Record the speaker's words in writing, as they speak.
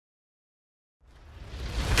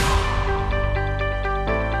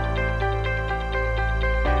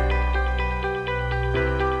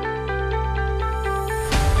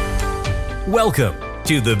Welcome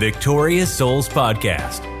to the Victorious Souls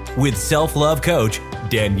Podcast with self-love coach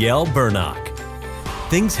Danielle Burnock.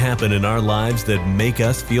 Things happen in our lives that make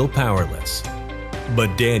us feel powerless.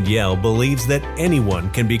 But Danielle believes that anyone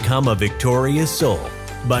can become a victorious soul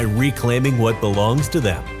by reclaiming what belongs to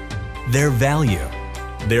them, their value,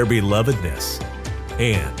 their belovedness,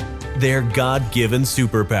 and their God-given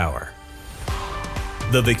superpower.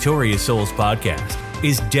 The Victorious Souls Podcast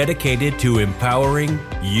is dedicated to empowering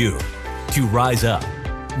you to rise up,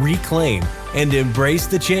 reclaim, and embrace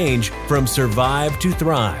the change from survive to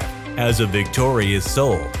thrive as a victorious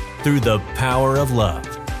soul through the power of love.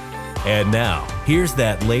 And now, here's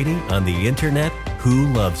that lady on the internet who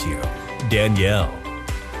loves you, Danielle.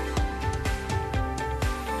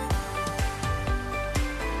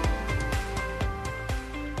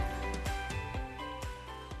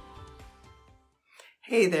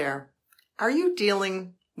 Hey there. Are you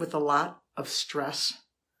dealing with a lot of stress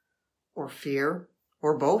or fear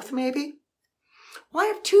or both maybe? Well, I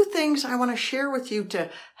have two things I want to share with you to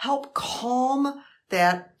help calm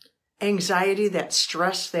that anxiety, that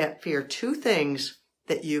stress, that fear. Two things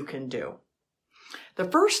that you can do. The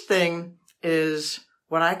first thing is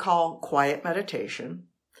what I call quiet meditation.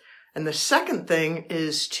 And the second thing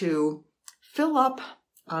is to fill up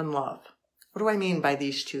on love. What do I mean by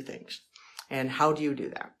these two things? And how do you do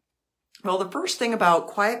that? Well, the first thing about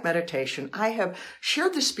quiet meditation, I have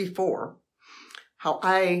shared this before, how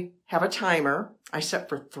I have a timer I set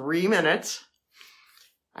for 3 minutes.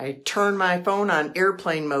 I turn my phone on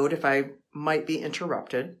airplane mode if I might be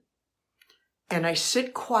interrupted. And I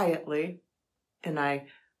sit quietly and I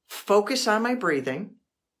focus on my breathing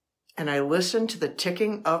and I listen to the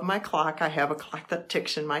ticking of my clock. I have a clock that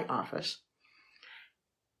ticks in my office.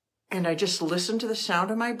 And I just listen to the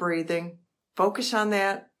sound of my breathing, focus on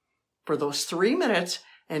that for those 3 minutes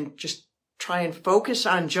and just try and focus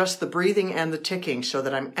on just the breathing and the ticking so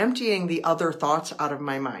that I'm emptying the other thoughts out of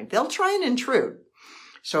my mind. They'll try and intrude.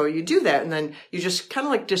 So you do that and then you just kind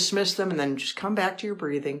of like dismiss them and then just come back to your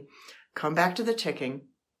breathing, come back to the ticking.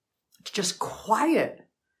 Just quiet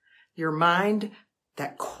your mind.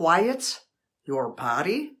 That quiets your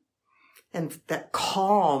body and that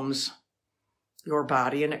calms your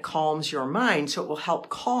body and it calms your mind. So it will help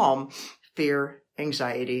calm fear,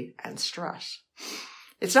 anxiety, and stress.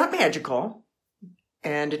 It's not magical,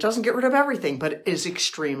 and it doesn't get rid of everything, but it is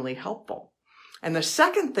extremely helpful. And the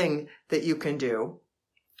second thing that you can do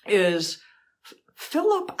is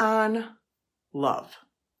fill up on love.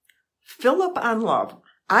 Fill up on love.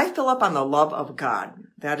 I fill up on the love of God.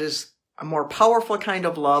 That is a more powerful kind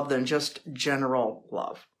of love than just general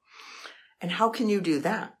love. And how can you do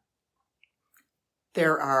that?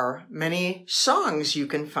 There are many songs you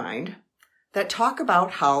can find that talk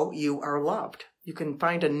about how you are loved. You can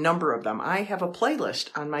find a number of them. I have a playlist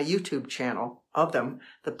on my YouTube channel of them.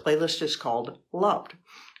 The playlist is called Loved.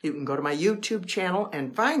 You can go to my YouTube channel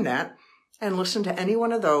and find that and listen to any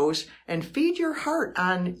one of those and feed your heart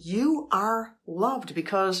on you are loved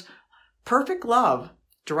because perfect love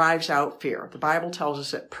drives out fear. The Bible tells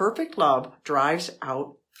us that perfect love drives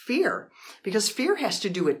out fear because fear has to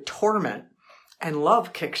do with torment and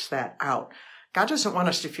love kicks that out. God doesn't want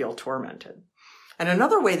us to feel tormented. And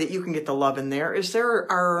another way that you can get the love in there is there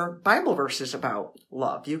are Bible verses about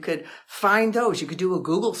love. You could find those. You could do a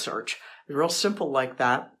Google search, real simple like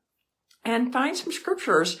that, and find some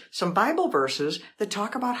scriptures, some Bible verses that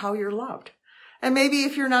talk about how you're loved. And maybe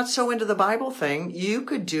if you're not so into the Bible thing, you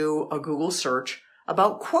could do a Google search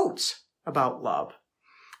about quotes about love.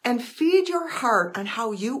 And feed your heart on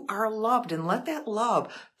how you are loved and let that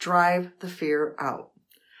love drive the fear out.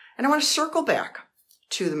 And I want to circle back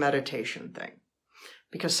to the meditation thing.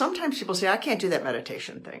 Because sometimes people say, I can't do that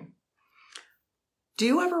meditation thing. Do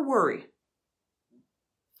you ever worry?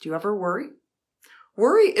 Do you ever worry?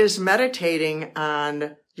 Worry is meditating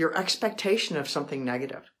on your expectation of something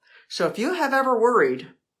negative. So if you have ever worried,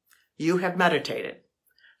 you have meditated.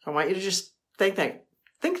 So I want you to just think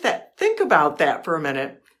about that for a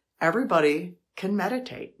minute. Everybody can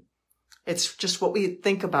meditate. It's just what we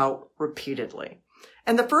think about repeatedly.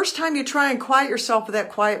 And the first time you try and quiet yourself with that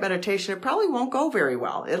quiet meditation, it probably won't go very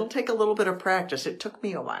well. It'll take a little bit of practice. It took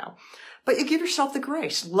me a while. But you give yourself the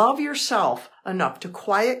grace. Love yourself enough to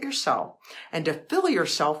quiet yourself and to fill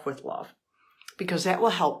yourself with love because that will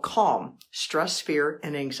help calm stress, fear,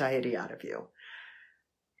 and anxiety out of you.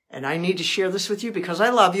 And I need to share this with you because I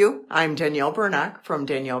love you. I'm Danielle Burnock from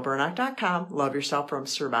DanielleBurnock.com. Love yourself from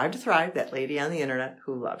Survive to Thrive, that lady on the internet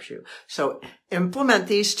who loves you. So implement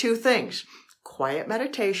these two things. Quiet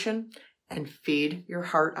meditation and feed your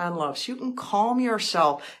heart on love so you can calm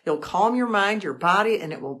yourself. You'll calm your mind, your body,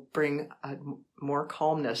 and it will bring a more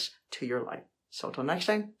calmness to your life. So until next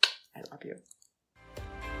time, I love you.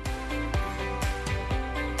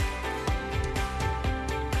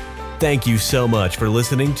 Thank you so much for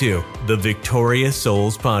listening to the Victorious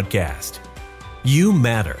Souls Podcast. You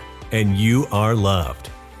matter and you are loved.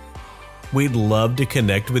 We'd love to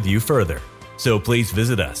connect with you further, so please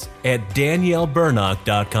visit us at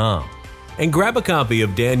danielleburnock.com and grab a copy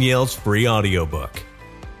of Danielle's free audiobook.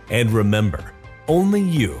 And remember, only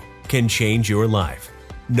you can change your life.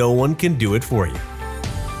 No one can do it for you.